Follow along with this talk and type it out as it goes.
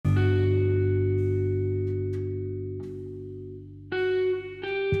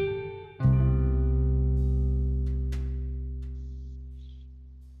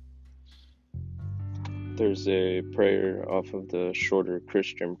Here's a prayer off of the shorter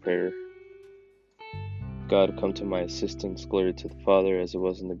Christian prayer. God, come to my assistance. Glory to the Father, as it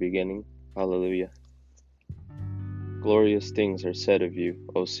was in the beginning. Hallelujah. Glorious things are said of you,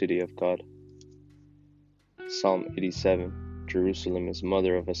 O city of God. Psalm 87. Jerusalem is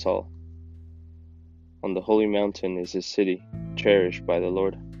mother of us all. On the holy mountain is his city, cherished by the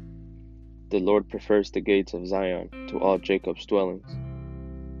Lord. The Lord prefers the gates of Zion to all Jacob's dwellings.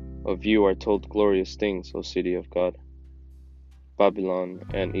 Of you are told glorious things, O city of God. Babylon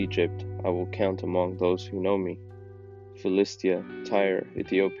and Egypt I will count among those who know me. Philistia, Tyre,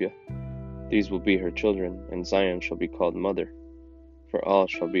 Ethiopia, these will be her children, and Zion shall be called mother, for all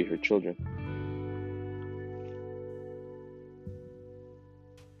shall be her children.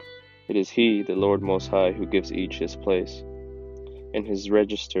 It is he, the Lord Most High, who gives each his place. In his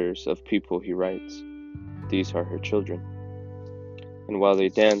registers of people he writes, these are her children. And while they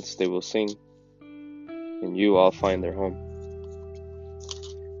dance, they will sing. In you all find their home.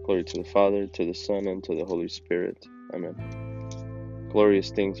 Glory to the Father, to the Son, and to the Holy Spirit. Amen.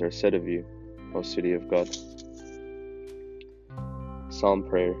 Glorious things are said of you, O city of God. Psalm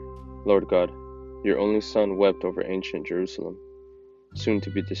prayer. Lord God, your only Son wept over ancient Jerusalem, soon to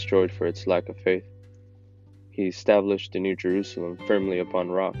be destroyed for its lack of faith. He established the new Jerusalem firmly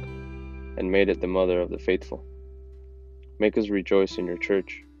upon rock, and made it the mother of the faithful. Make us rejoice in your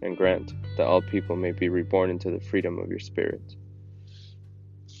church, and grant that all people may be reborn into the freedom of your Spirit.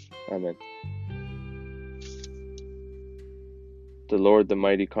 Amen. The Lord, the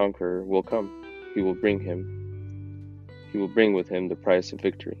mighty conqueror, will come. He will bring with him the price of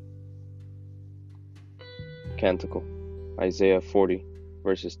victory. Canticle, Isaiah 40,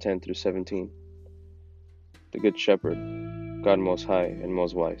 verses 10 through 17. The Good Shepherd, God most high and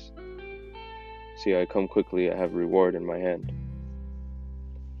most wise. See, I come quickly, I have reward in my hand.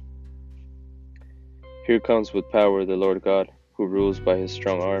 Here comes with power the Lord God, who rules by his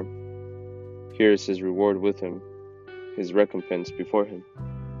strong arm. Here is his reward with him, his recompense before him.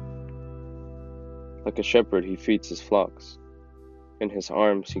 Like a shepherd he feeds his flocks. In his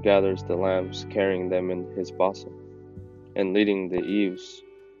arms he gathers the lambs, carrying them in his bosom, and leading the ewes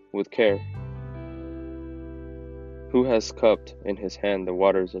with care. Who has cupped in his hand the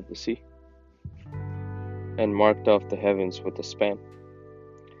waters of the sea, and marked off the heavens with a span?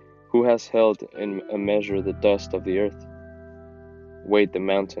 Who has held in a measure the dust of the earth, weighed the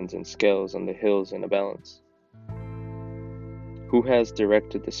mountains in scales and the hills in a balance? Who has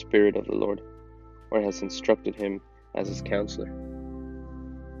directed the Spirit of the Lord, or has instructed him as his counselor?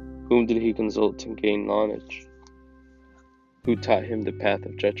 Whom did he consult to gain knowledge? Who taught him the path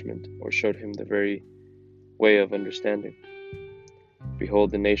of judgment, or showed him the very way of understanding?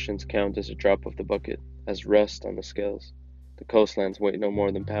 Behold, the nations count as a drop of the bucket, as rust on the scales. The coastlands weigh no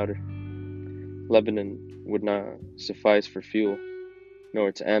more than powder. Lebanon would not suffice for fuel, nor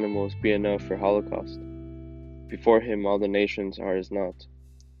its animals be enough for holocaust. Before him all the nations are as naught,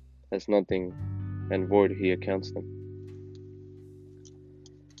 as nothing, and void he accounts them.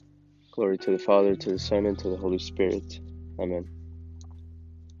 Glory to the Father, to the Son, and to the Holy Spirit. Amen.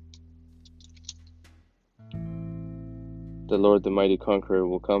 The Lord, the mighty conqueror,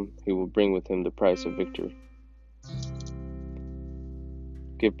 will come. He will bring with him the price of victory.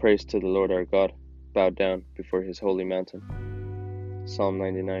 Give praise to the Lord our God. Bow down before his holy mountain. Psalm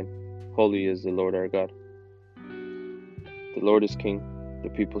 99. Holy is the Lord our God. The Lord is king. The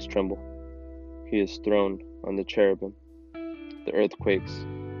peoples tremble. He is throned on the cherubim. The earth quakes.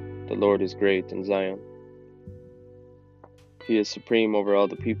 The Lord is great in Zion. He is supreme over all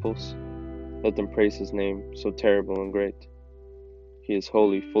the peoples. Let them praise his name, so terrible and great. He is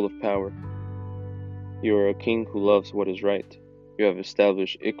holy, full of power. You are a king who loves what is right. You have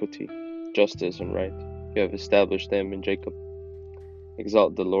established equity, justice, and right. You have established them in Jacob.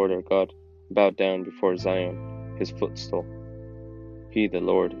 Exalt the Lord our God. Bow down before Zion, his footstool. He, the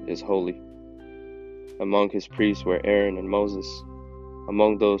Lord, is holy. Among his priests were Aaron and Moses.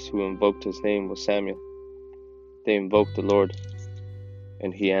 Among those who invoked his name was Samuel. They invoked the Lord,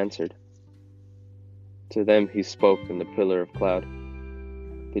 and he answered. To them he spoke in the pillar of cloud.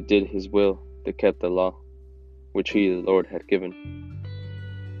 They did his will, they kept the law, which he, the Lord, had given.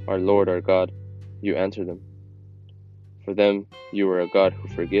 Our Lord, our God, you answer them. For them you are a God who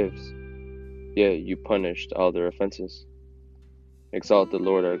forgives, yet you punished all their offenses. Exalt the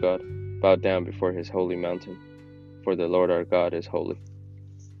Lord our God, bow down before his holy mountain, for the Lord our God is holy.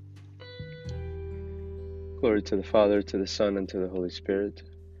 Glory to the Father, to the Son, and to the Holy Spirit.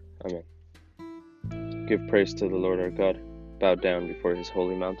 Amen. Give praise to the Lord our God. Bow down before his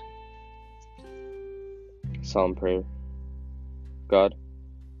holy mountain. Psalm prayer. God,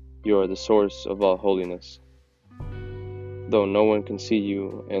 You are the source of all holiness. Though no one can see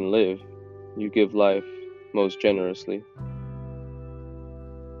you and live, you give life most generously,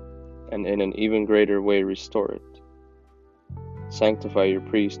 and in an even greater way restore it. Sanctify your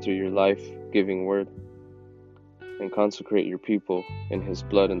priest through your life-giving word, and consecrate your people in his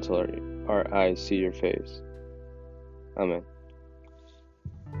blood until our eyes see your face. Amen.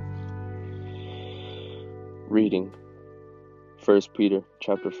 Reading 1 Peter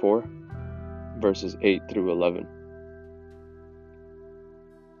chapter 4, verses 8 through 11.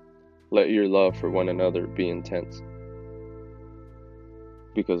 Let your love for one another be intense,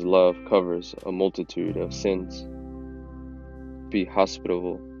 because love covers a multitude of sins. Be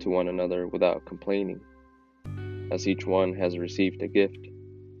hospitable to one another without complaining. As each one has received a gift,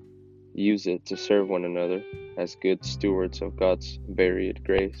 use it to serve one another as good stewards of God's varied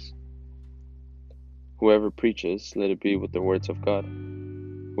grace. Whoever preaches, let it be with the words of God.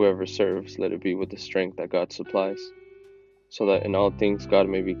 Whoever serves, let it be with the strength that God supplies, so that in all things God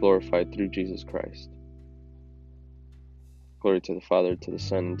may be glorified through Jesus Christ. Glory to the Father, to the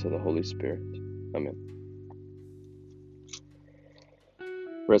Son, and to the Holy Spirit. Amen.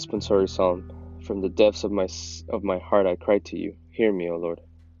 Responsorial Psalm. From the depths of my heart I cry to you. Hear me, O Lord.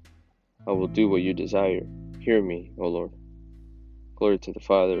 I will do what you desire. Hear me, O Lord. Glory to the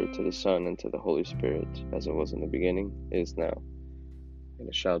Father, to the Son, and to the Holy Spirit, as it was in the beginning, is now, and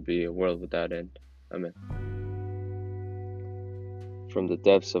it shall be, a world without end. Amen. From the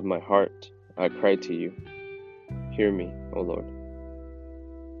depths of my heart I cry to you. Hear me, O Lord.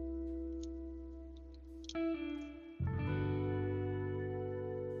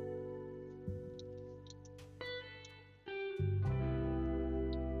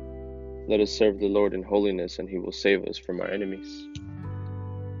 Let us serve the Lord in holiness, and he will save us from our enemies.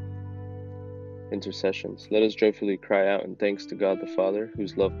 Intercessions. Let us joyfully cry out in thanks to God the Father,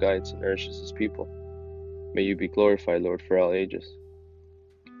 whose love guides and nourishes his people. May you be glorified, Lord, for all ages.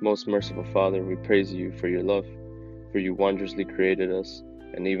 Most merciful Father, we praise you for your love, for you wondrously created us,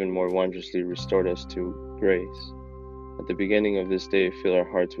 and even more wondrously restored us to grace. At the beginning of this day, fill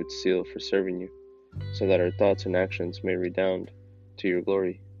our hearts with zeal for serving you, so that our thoughts and actions may redound to your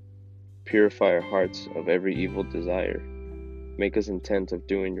glory. Purify our hearts of every evil desire. Make us intent of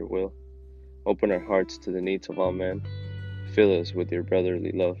doing your will. Open our hearts to the needs of all men. Fill us with your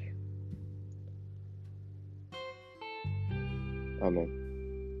brotherly love.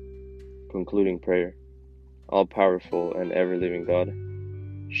 Amen. Concluding prayer. All-powerful and ever-living God,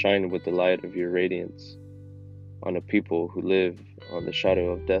 shine with the light of your radiance on a people who live on the shadow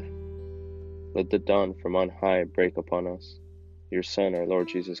of death. Let the dawn from on high break upon us. Your Son, our Lord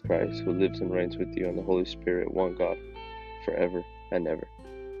Jesus Christ, who lives and reigns with you in the Holy Spirit, one God, forever and ever.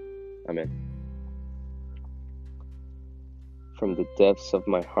 Amen. From the depths of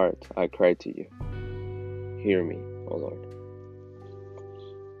my heart I cry to you. Hear me, O Lord.